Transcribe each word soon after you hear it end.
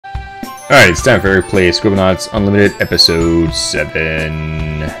Alright, it's time for Play Scribblenauts Unlimited Episode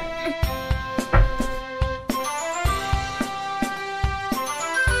 7.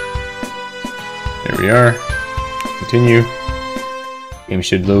 There we are. Continue. Game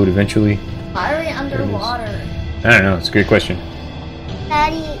should load eventually. Why are we underwater? I don't know, it's a great question.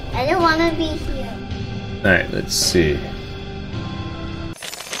 Daddy, I don't want to be here. Alright, let's see.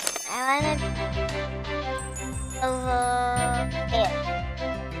 I want to be over there.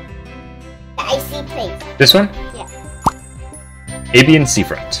 The icy place. This one? Yeah. Avian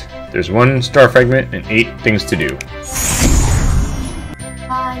Seafront. There's 1 star fragment and 8 things to do.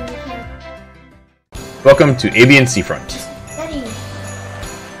 Welcome to Avian Seafront. Daddy.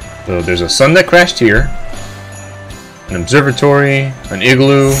 So there's a sun that crashed here, an observatory, an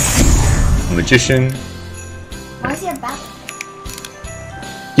igloo, a magician. Why is he a bat?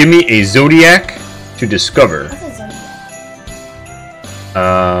 Give me a zodiac to discover. What's a zodiac?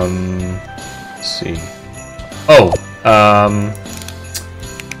 Let's see. Oh,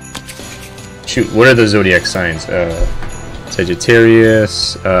 shoot, what are the zodiac signs?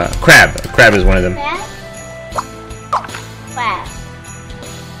 Sagittarius, crab. A crab is one of them. Crab? Crab.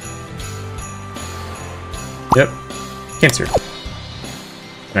 Yep. Cancer.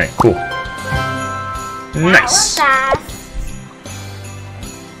 Alright, cool. Nice.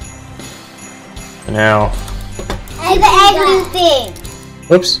 Now. And the igloo thing.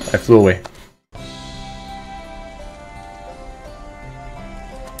 Whoops, I flew away.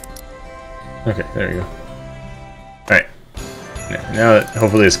 Okay, there we go. Alright. Now that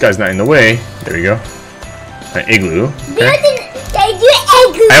hopefully this guy's not in the way. There we go. An igloo. Okay. Do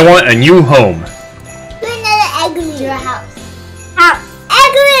igloo. I want a new home. Do another igloo. Do a house. House.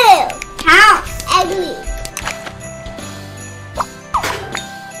 Igloo. House. Igloo.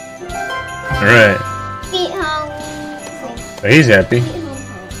 Alright. Feet home. So he's happy.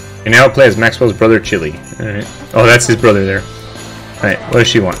 And now play as Maxwell's brother Chili. Alright. Oh, that's his brother there. Alright, what does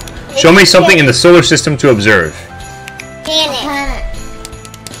she want? Show me something in the solar system to observe. Planet.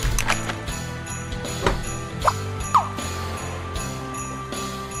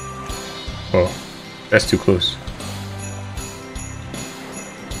 Oh, that's too close.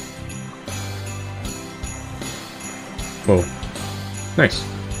 Whoa. Nice.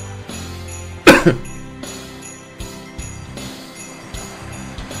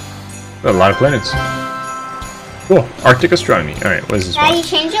 A lot of planets. Cool. Arctic astronomy. Alright, what is this Daddy, one?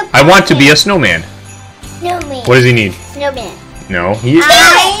 change your I want to be a snowman. snowman. What does he need? Snowman. No, he is.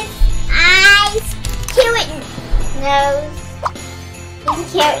 Eyes. Carrot nose. There's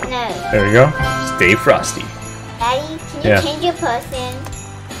a carrot nose. There we go. Stay frosty. Daddy, can you change your person?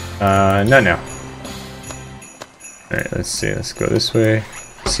 Not now. Alright, let's see. Let's go this way.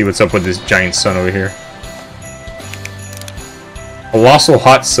 See what's up with this giant sun over here. Colossal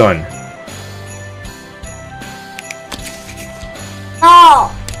hot sun. Oh!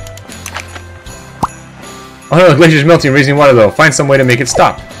 Oh no, the glacier's melting, raising water though. Find some way to make it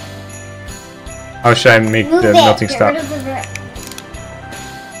stop. How should I make the melting stop? Move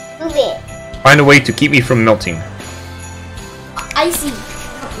it. Find a way to keep me from melting. Icy.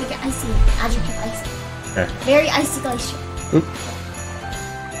 Make it icy. Adjective icy. Yeah. Very icy glacier. Oop.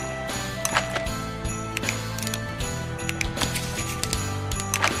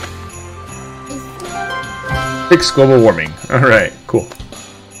 Fix global warming. Alright, cool.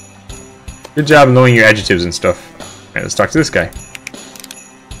 Good job knowing your adjectives and stuff. Alright, let's talk to this guy.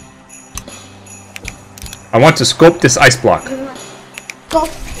 I want to sculpt this ice block. Go.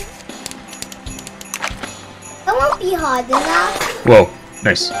 That won't be hard enough. Whoa,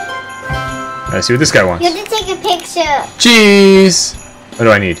 nice. Let's see what this guy wants. You have to take a picture. Cheese! What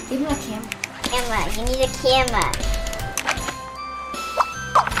do I need? Give me a camera. Camera. You need a camera.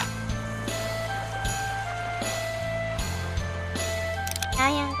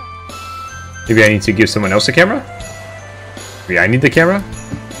 Maybe I need to give someone else a camera? Maybe I need the camera?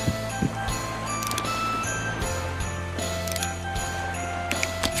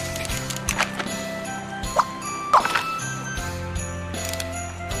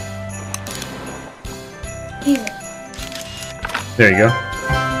 There you go.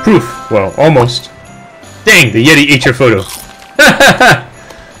 Proof! Well, almost. Dang, the Yeti ate your photo.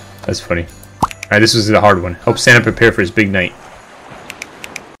 That's funny. Alright, this was the hard one. Help Santa prepare for his big night.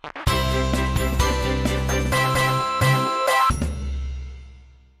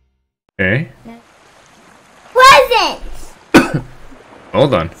 Okay. Presents!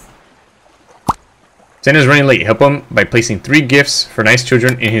 Hold on. Santa's running late. Help him by placing 3 gifts for nice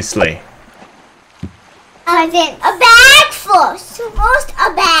children in his sleigh. Present. A bag first. First,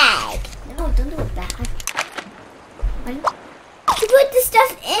 a bag. No, don't do a bag. Why? To put the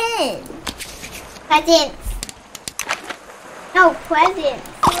stuff in. Presents. No, presents.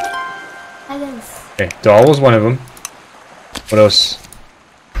 Presents. Okay, doll was one of them. What else?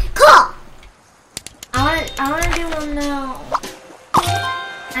 Cool. I wanna do one now.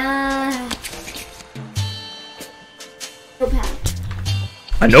 Notepad.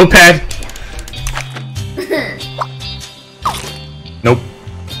 A notepad? Nope.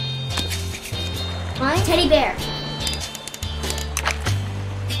 Mine? Teddy bear.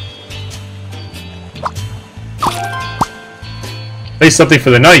 Place something for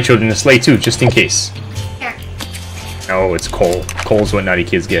the naughty children to slay too, just in case. Here. Oh, it's coal. Coal's what naughty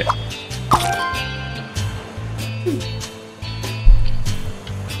kids get.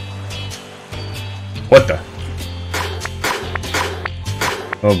 What the?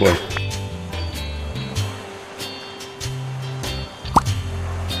 Oh boy.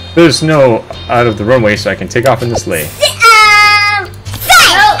 There's snow out of the runway so I can take off in the sleigh.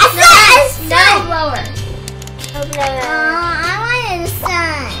 No blower. I wanted the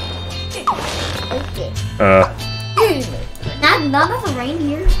sun. Okay. Not the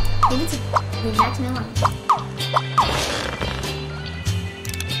reindeer. Maybe it's the Max Melon.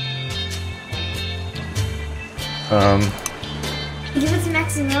 Give it to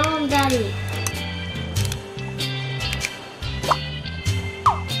Max Melon, Daddy.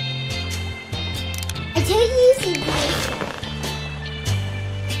 I told you to do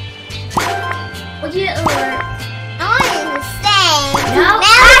What'd you alert? I wanted to stay. No,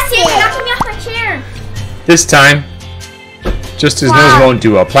 Maxie, you're knocking me off my chair. This time, just as nose won't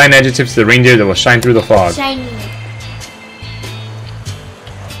do, apply an adjective to the reindeer that will shine through the fog. Shiny.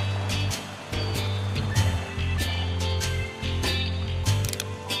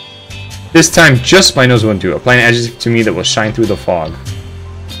 This time, just my nose won't do. Apply an adjective to me that will shine through the fog.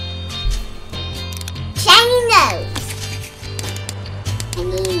 Shiny nose.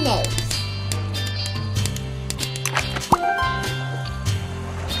 Shiny nose.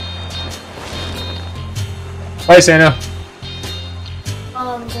 Bye, Santa.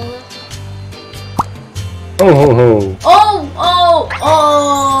 Oh ho ho. Oh!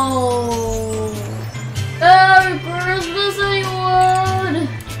 Merry Christmas, anyone!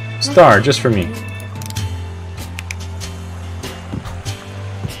 Star, just for me.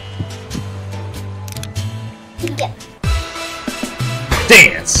 Yeah.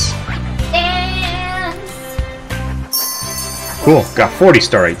 Dance! Dance! Cool, got 40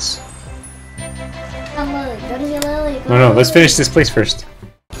 star rates. Come Lily, go to your Lily. Go No, to let's Lily. finish this place first.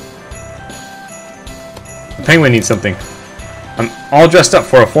 The penguin needs something. I'm all dressed up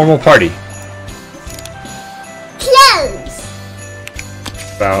for a formal party. Clothes.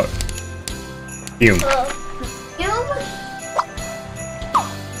 About Hume. Clothes,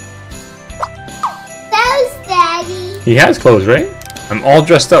 Daddy. He has clothes, right? I'm all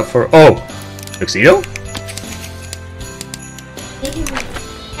dressed up for tuxedo?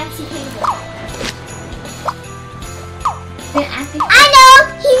 I know.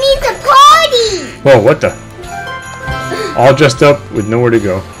 He needs a party. Whoa, what the? All dressed up with nowhere to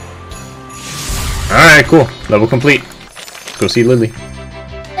go. Alright, cool. Level complete. Let's go see Lily. Lily,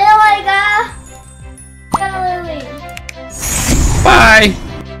 go Lily. Bye!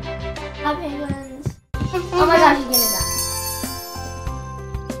 How penguins? Oh my gosh, you get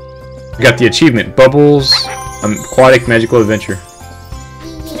We got the achievement. Bubbles. Aquatic magical adventure.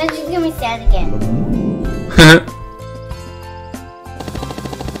 Then she's gonna be sad again.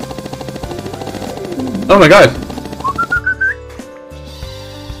 Oh my god.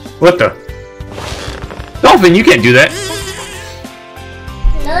 What the? Dolphin, you can't do that.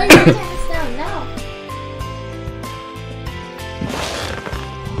 Lily, you can't stop, no.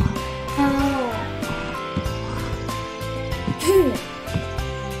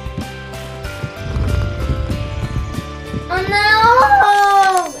 Oh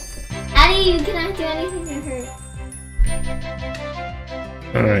no! Addie, you cannot do anything to her.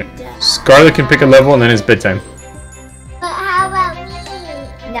 Alright. Scarlet can pick a level and then it's bedtime. But how about me?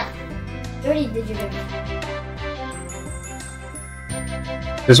 No. You already did your bit.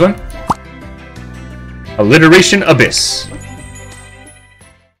 This one? Alliteration Abyss.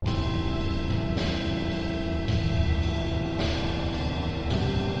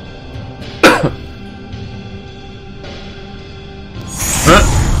 Huh?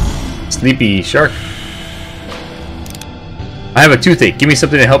 Sleepy shark. I have a toothache. Give me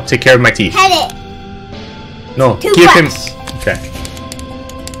something to help take care of my teeth. Pet it. No, Toothbrush. give him. Okay.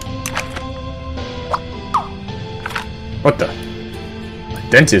 What the? A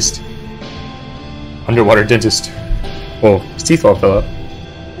dentist. Underwater dentist. Whoa, his teeth all fell out.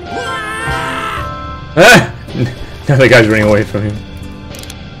 Ah! Now the guy's running away from him.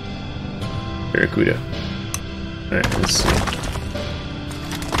 Barracuda. Alright, let's see.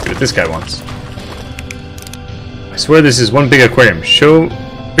 See what this guy wants. I swear this is one big aquarium.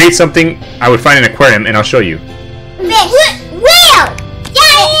 Create something I would find in an aquarium and I'll show you. Whale!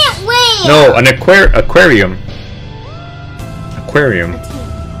 Giant whale! No, an aquarium. Aquarium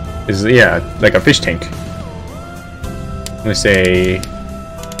is, yeah, like a fish tank. I'm gonna say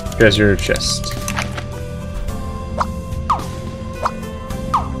treasure chest.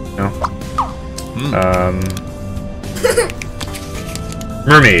 No.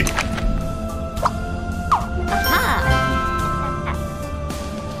 Mermaid.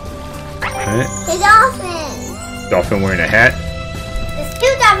 Alright. The dolphin! Dolphin wearing a hat. There's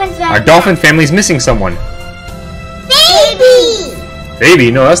 2 dolphins right Our dolphin family's missing someone. Baby!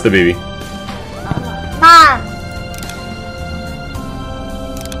 Baby? No, that's the baby. Mom!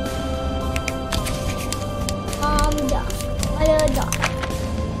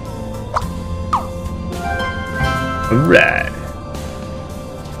 Alright.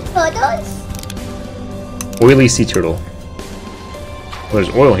 Photos? Oily sea turtle. Well, there's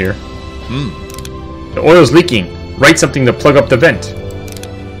oil here. The oil's leaking. Write something to plug up the vent.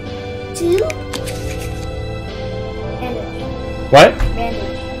 2? What?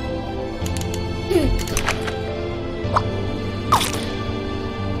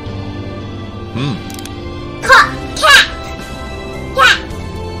 Cat! Cat!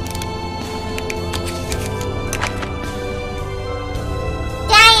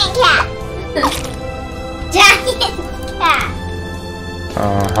 Giant cat! Giant cat!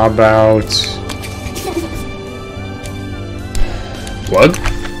 How about plug?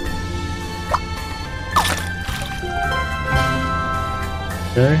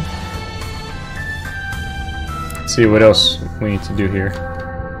 Okay. Let's see what else we need to do here.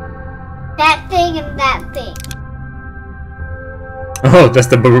 That thing and that thing. Oh, that's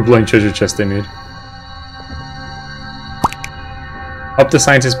the bubble blowing treasure chest I made. Help the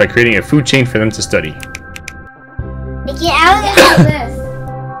scientists by creating a food chain for them to study. Make it out of this.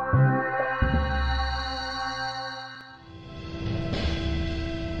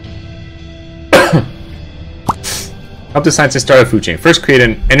 Help the scientists start a food chain. First, create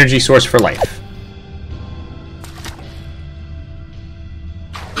an energy source for life.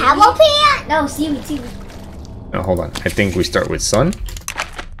 Apple plant? No, seaweed. No, hold on. I think we start with sun.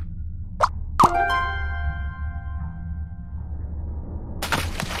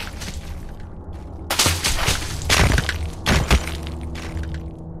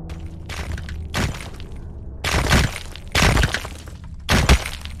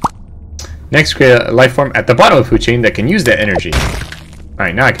 Next, create a life form at the bottom of the food chain that can use that energy.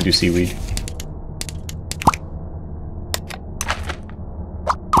 Alright, now I can do seaweed.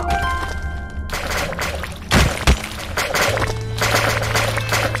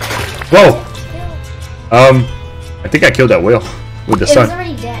 Whoa! I think I killed that whale with the sun. It's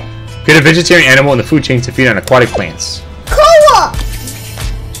already dead. Create a vegetarian animal in the food chain to feed on aquatic plants. Cool!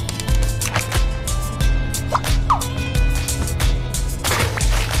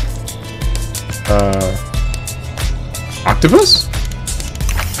 Octopus?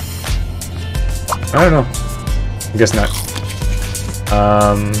 I don't know. I guess not.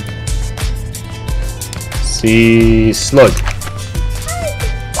 Sea slug.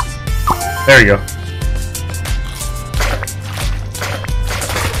 There we go.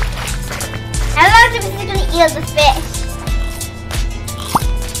 How long is it going to eat the fish?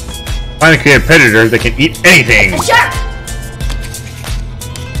 Finally create a predator that can eat anything. A shark!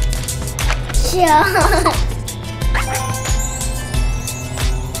 Shark!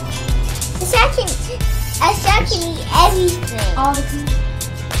 A shark can eat everything. All the people.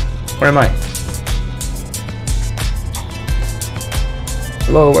 Where am I?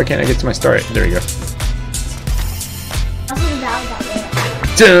 Hello, why can't I get to my star? There we go. Also the valley got lit.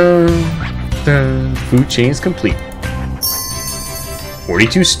 Dun, dun. Food chain's complete.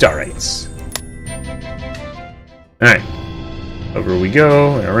 42 starites. Alright. Over we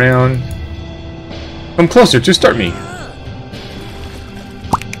go, and around. Come closer to start me.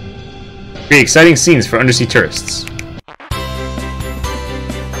 Create exciting scenes for undersea tourists.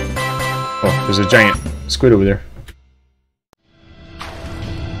 Oh, there's a giant squid over there.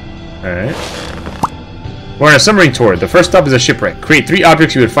 Alright. We're on a submarine tour. The first stop is a shipwreck. Create 3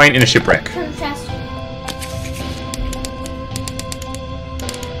 objects you would find in a shipwreck.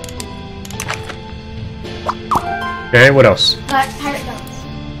 Okay, what else? Pirate boats.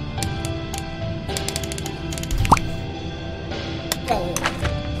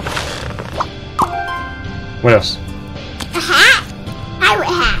 What else? A hat? Pirate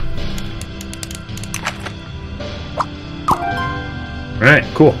hat. Alright,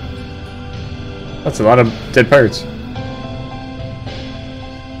 cool. That's a lot of dead pirates.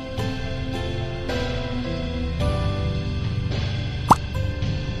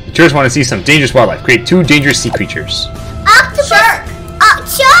 The tourists want to see some dangerous wildlife. Create 2 dangerous sea creatures. Octopus. Shark.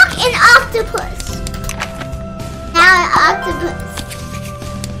 Shark and octopus. Now an octopus.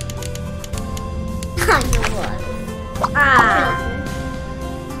 I know what.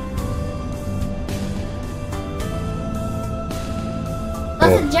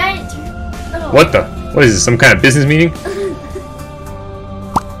 That's a giant turtle. What the? What is this? Some kind of business meeting?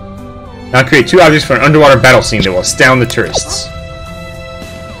 Now create 2 objects for an underwater battle scene that will astound the tourists.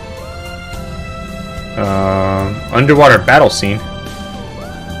 Underwater battle scene.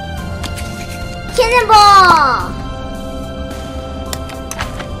 Cannonball.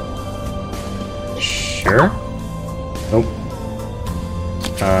 Sure. Nope.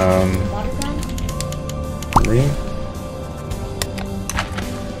 Water gun? Ring.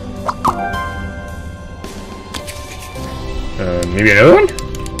 Maybe another one?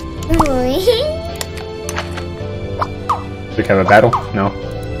 Do we have a battle? No.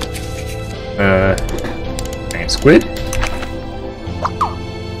 Dang squid?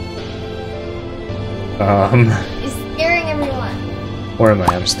 It's scaring everyone. Where am I?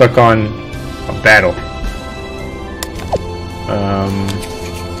 I'm stuck on a battle.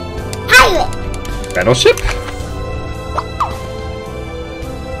 Pirate. Battleship?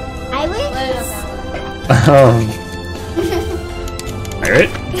 Pirate.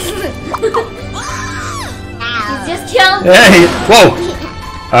 Pirate? He's just killed. Hey! Whoa!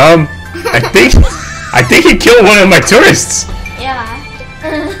 I think he killed one of my tourists! Yeah.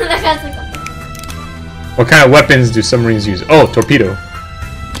 That guy's like What kind of weapons do submarines use? Oh, torpedo.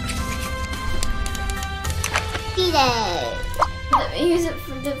 use it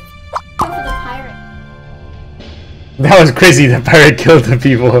for the pirate. That was crazy. The pirate killed the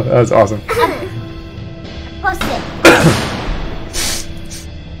people. That was awesome. Post it.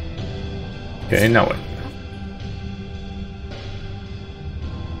 Okay, now what?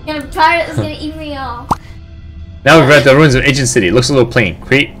 And the pirate is gonna eat me all. Now we've read the ruins of an ancient city. It looks a little plain.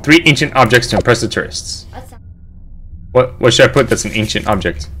 Create 3 ancient objects to impress the tourists. What's that? What should I put that's an ancient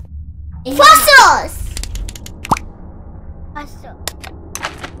object? Fossils. Fossil.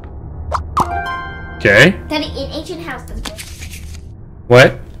 Okay. Daddy, an ancient house. That's good.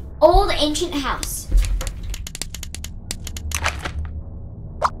 What? Old ancient house.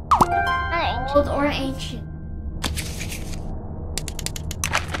 Old or ancient.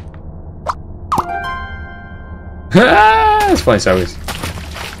 It's flying sideways.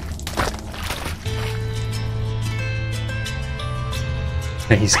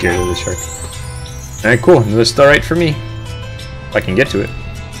 He's scared of the shark. Alright, cool. Another starlight for me. If I can get to it.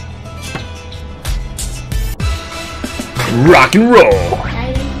 Rock and roll!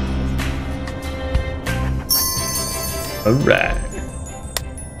 Alright.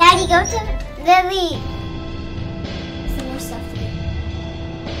 Daddy, go to Lily. Some more stuff to do.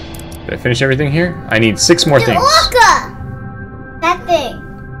 Did I finish everything here? I need 6 more The things. orca. That thing.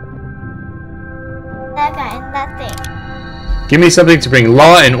 That guy and that thing. Give me something to bring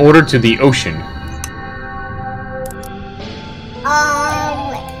law and order to the ocean.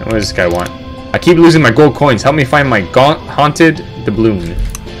 What does this guy want? I keep losing my gold coins. Help me find my haunted doubloon.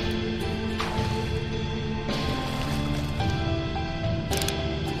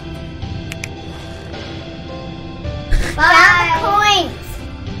 Coins.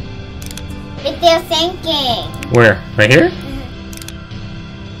 If they're sinking. Where? Right here?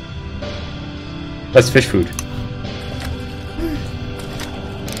 That's fish food.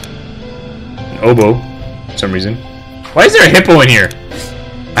 An oboe, for some reason. Why is there a hippo in here?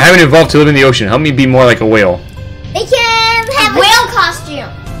 I haven't evolved to live in the ocean. Help me be more like a whale. They can have A whale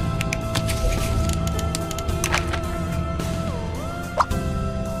costume.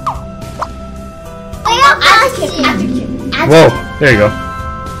 whale costume. Whoa, there you go.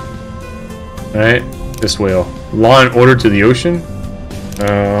 Alright, this whale. Law and order to the ocean? A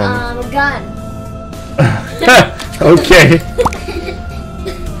gun. Okay.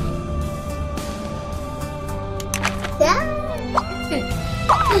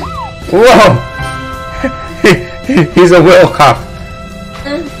 Whoa! He's a whale cop.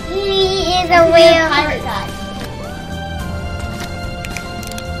 He is a whale. Pirate guy.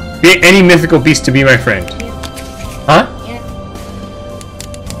 Be any mythical beast to be my friend. Huh? Yeah.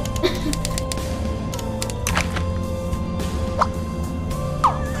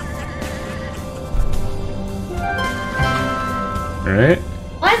 Alright.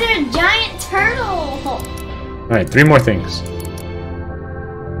 Why is there a giant turtle? Alright, 3 more things.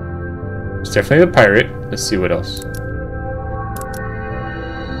 It's definitely the pirate. Let's see what else.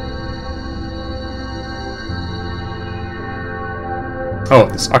 Oh,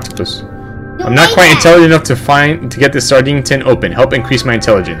 this octopus. I'm not quite intelligent enough to get this sardine tin open. Help increase my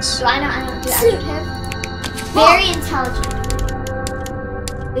intelligence. Do I know? Do adjective. Very intelligent.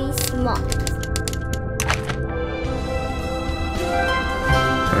 Very smart.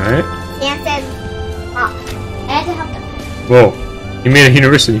 Alright. Dan says, oh, I had to help them. Whoa. He made a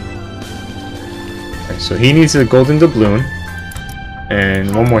university. Okay, so he needs a golden doubloon.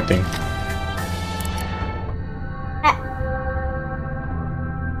 And one more thing.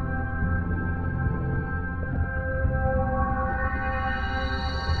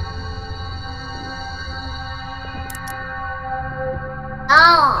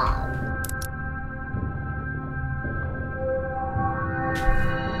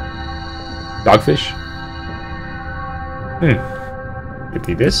 Dogfish? Could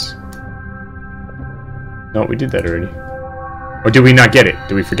be this? No, we did that already. Or did we not get it?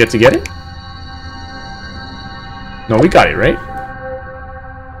 Did we forget to get it? No, we got it, right?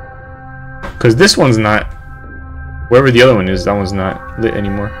 Because this one's not... Wherever the other one is, that one's not lit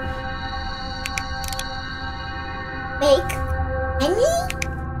anymore. Make any?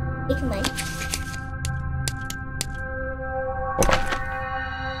 Make mine. Hold on.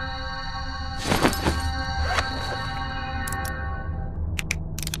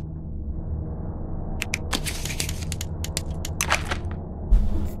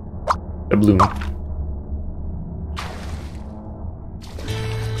 The balloon.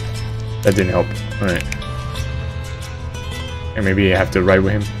 That didn't help. Alright. And maybe I have to ride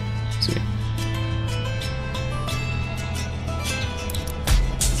with him. Let's see.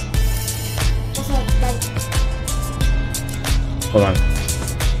 Hold on.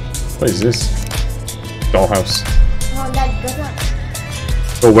 What is this? Dollhouse. Oh, that goes up.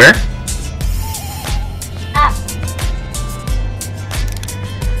 Go where? Up.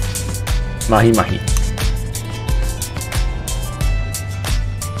 Mahi mahi.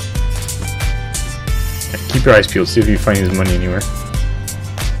 Keep your eyes peeled, see if you find his money anywhere. Is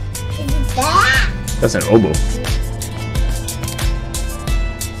it that? That's an oboe.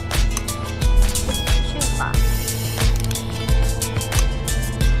 Shoebox.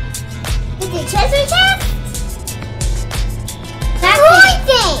 Is it treasure chest? That's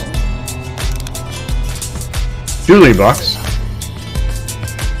poison! Jewelry box.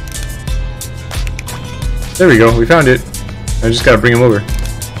 There we go, we found it. I just gotta bring him over.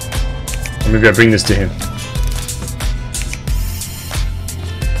 Or maybe I bring this to him.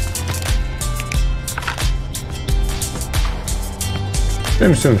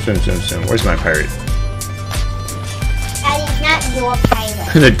 Swim. Where's my pirate? That is not your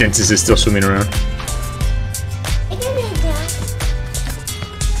pirate. The dentist is still swimming around. I can read that.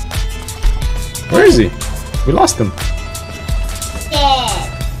 Where is he? We lost him.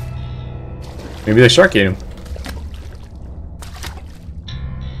 Dead. Maybe the shark ate him.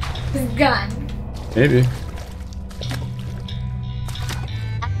 His gun. Maybe.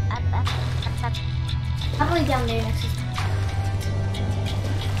 Probably down there next to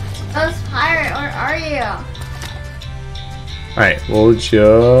Ghost Pirate, where are you? Alright, we'll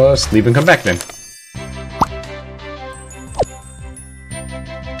just leave and come back then.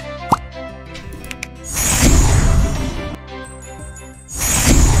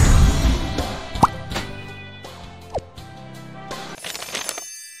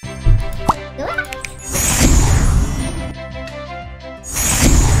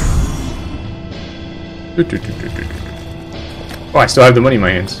 Oh, I still have the money in my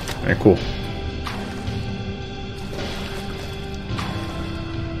hands. Alright, cool.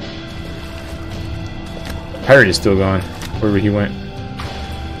 Pirate is still gone, wherever he went.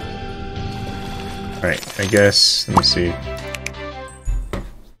 Alright, I guess, let me see.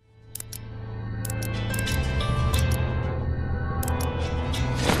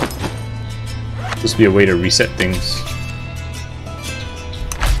 Supposed to be a way to reset things.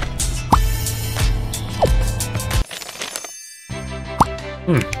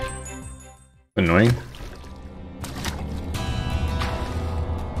 Annoying.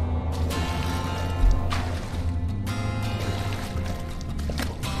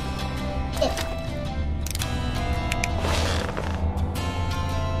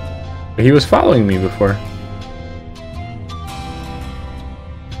 But he was following me before.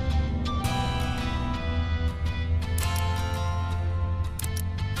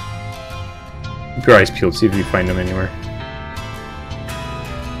 Keep your eyes peeled, see if you find him anywhere.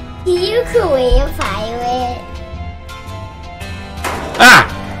 You Korean pirate. Ah!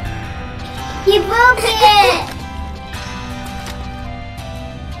 He broke it!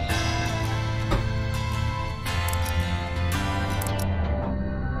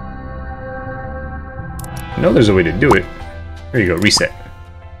 I know there's a way to do it. There you go, reset.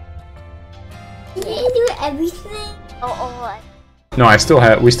 everything? Oh, what? No,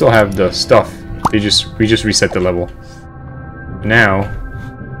 we still have the stuff. We just reset the level. Now,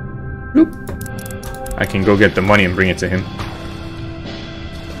 bloop, I can go get the money and bring it to him.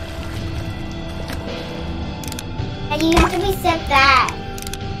 And you have to reset that.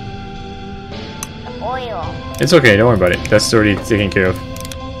 The oil. It's okay, don't worry about it. That's already taken care of.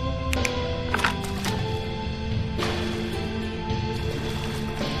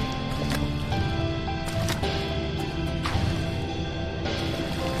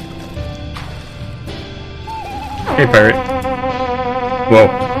 Hey, pirate. Whoa.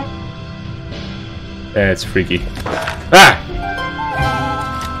 That's freaky. Ah!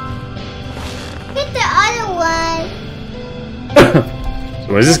 Get the other one.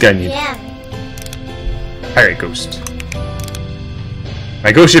 So what does this guy need? Yeah. Pirate ghost.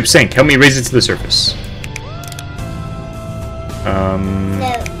 My ghost ship sank. Help me raise it to the surface.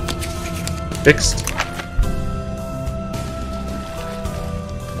 No. Fixed.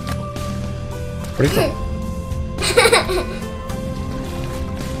 Where'd he go?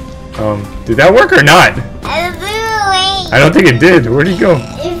 Did that work or not? I blew away. I don't think it did. Where'd he go?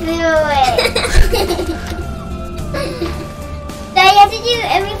 It blew away. So you have to do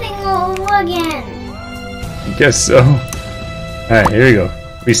everything all over again. I guess so. Alright, here we go.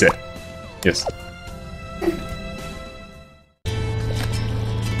 Reset. Yes.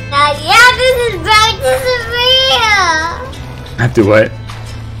 Now yeah, this is back to Sophia. After what?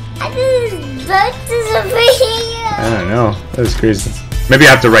 This is back to Sophia. I don't know. That was crazy. Maybe I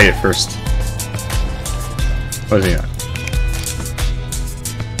have to write it first. What is he on?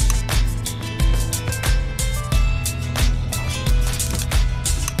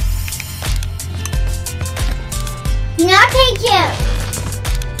 Now take him.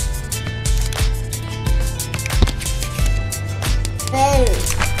 Boom.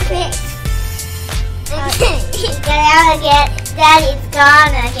 Quick. Get out again. Daddy's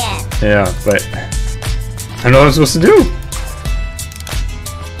gone again. Yeah, but I don't know what I'm supposed to do.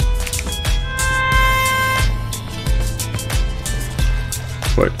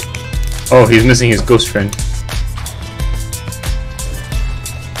 What? Oh, he's missing his ghost friend.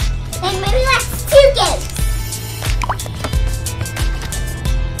 Then maybe that's 2 games.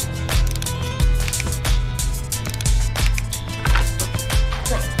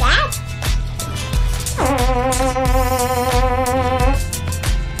 Like that?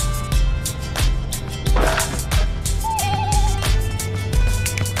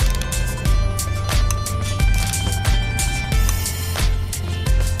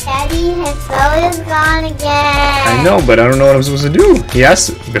 Daddy, his boat is gone again. I know, but I don't know what I'm supposed to do. He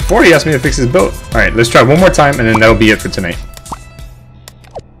asked before. He asked me to fix his boat. All right, let's try one more time, and then that'll be it for tonight.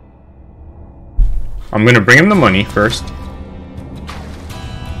 I'm gonna bring him the money first.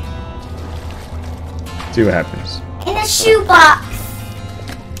 See what happens. In a shoebox.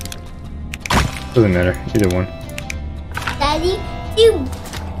 Doesn't matter. Either one. Daddy,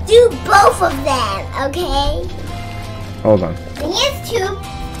 do both of them, okay? Hold on. He has 2.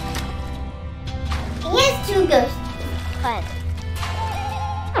 He has 2 ghosts. Fun.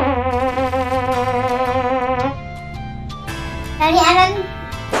 Daddy, and then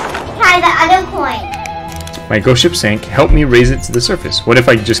try the other coin. My ghost ship sank. Help me raise it to the surface. What if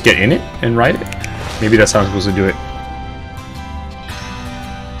I just get in it and ride it? Maybe that's how I'm supposed to do it.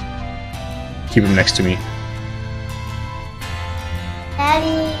 Keep him next to me.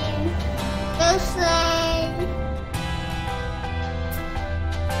 Daddy, ghost sled.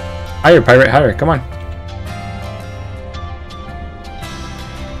 Higher, pirate, higher. Come on.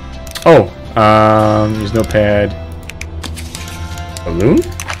 Oh, there's no pad. Balloon?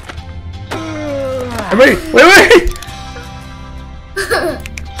 Hey, wait!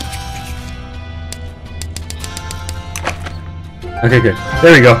 Okay, good.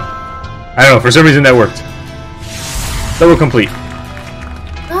 There we go. I don't know, for some reason that worked. Double complete.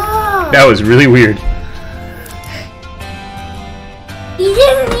 Oh, That was really weird. you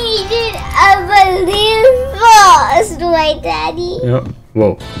just needed a balloon first, right, Daddy? Yep.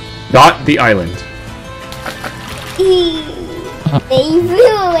 Whoa. Dot the island. They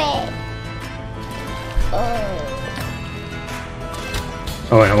flew away.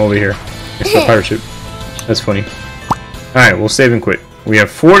 Oh, and I'm over here. It's the pirate ship. That's funny. Alright, we'll save and quit. We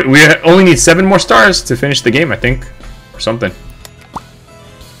have 4. We only need 7 more stars to finish the game, I think. Or something.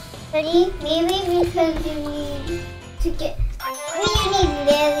 Daddy, maybe because you need to get. Maybe you need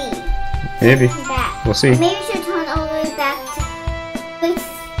Lily. Maybe. Back. We'll see. Maybe you should turn all the way back to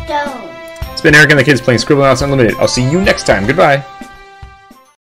stone. It's been Eric and the kids playing Scribblenauts Unlimited. I'll see you next time. Goodbye.